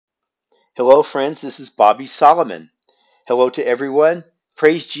Hello, friends. This is Bobby Solomon. Hello to everyone.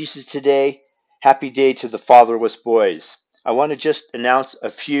 Praise Jesus today. Happy day to the fatherless boys. I want to just announce a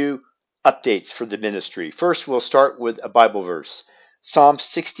few updates for the ministry. First, we'll start with a Bible verse Psalm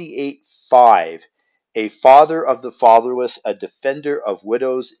 68:5. A father of the fatherless, a defender of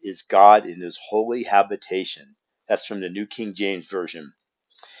widows is God in his holy habitation. That's from the New King James Version.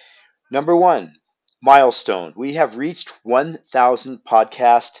 Number one, milestone. We have reached 1,000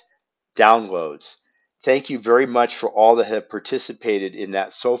 podcast downloads. Thank you very much for all that have participated in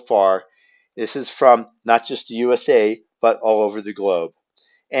that so far. This is from not just the USA, but all over the globe.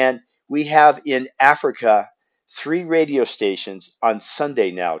 And we have in Africa 3 radio stations on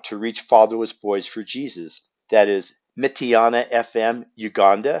Sunday now to reach fatherless boys for Jesus. That is Mitiana FM,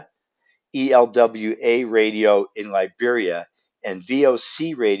 Uganda, ELWA Radio in Liberia, and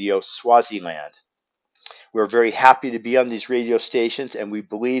VOC Radio, Swaziland. We're very happy to be on these radio stations, and we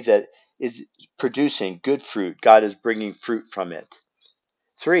believe that it's producing good fruit. God is bringing fruit from it.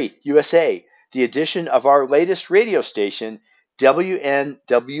 3, USA, the addition of our latest radio station,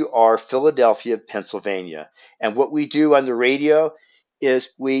 WNWR Philadelphia, Pennsylvania. And what we do on the radio is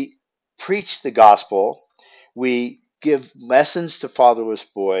we preach the gospel, we give lessons to fatherless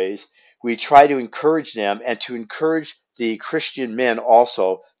boys, we try to encourage them and to encourage the Christian men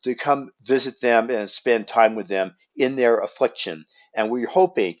also to come visit them and spend time with them in their affliction. And we're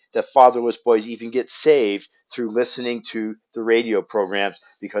hoping that fatherless boys even get saved through listening to the radio programs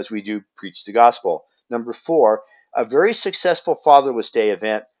because we do preach the gospel. Number 4, a very successful Fatherless Day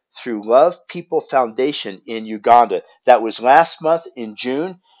event through Love People Foundation in Uganda. That was last month in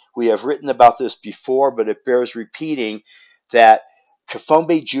June. We have written about this before, but it bears repeating that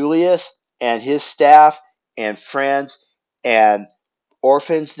Kafombe Julius and his staff and friends and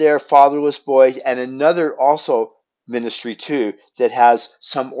orphans there, fatherless boys, and another also ministry too that has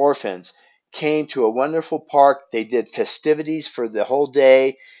some orphans came to a wonderful park. They did festivities for the whole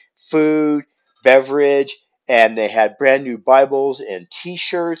day, food, beverage, and they had brand new Bibles and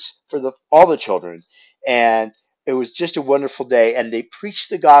T-shirts for all the children. And it was just a wonderful day. And they preached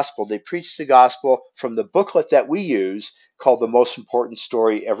the gospel. They preached the gospel from the booklet that we use called "The Most Important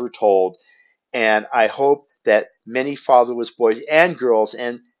Story Ever Told." And I hope that many fatherless boys and girls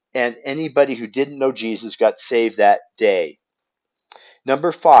and anybody who didn't know Jesus got saved that day.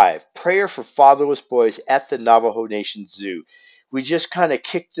 Number 5, prayer for fatherless boys at the Navajo Nation Zoo. We just kind of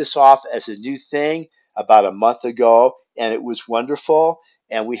kicked this off as a new thing about a month ago, and it was wonderful.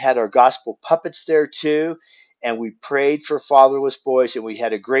 And we had our gospel puppets there too, and we prayed for fatherless boys, and we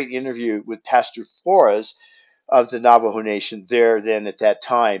had a great interview with Pastor Flores of the Navajo Nation there then at that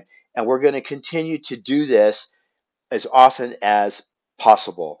time. And we're going to continue to do this as often as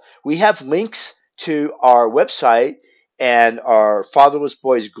possible. We have links to our website and our Fatherless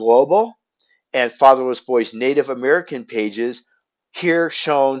Boys Global and Fatherless Boys Native American pages here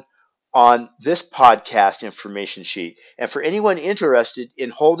shown on this podcast information sheet. And for anyone interested in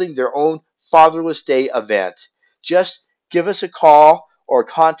holding their own Fatherless Day event, just give us a call or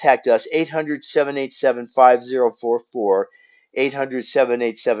contact us 800-787-5044,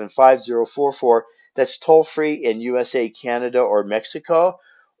 800-787-5044. That's toll free in USA, Canada, or Mexico.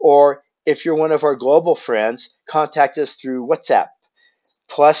 Or if you're one of our global friends, contact us through WhatsApp,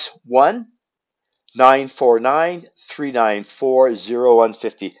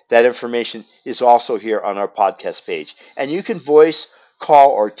 +1-949-394-0150. That information is also here on our podcast page. And you can voice,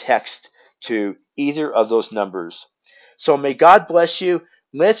 call, or text to either of those numbers. So may God bless you.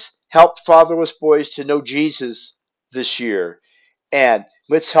 Let's help fatherless boys to know Jesus this year. And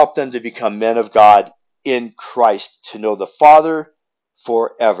let's help them to become men of God in Christ, to know the Father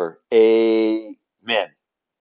forever. Amen.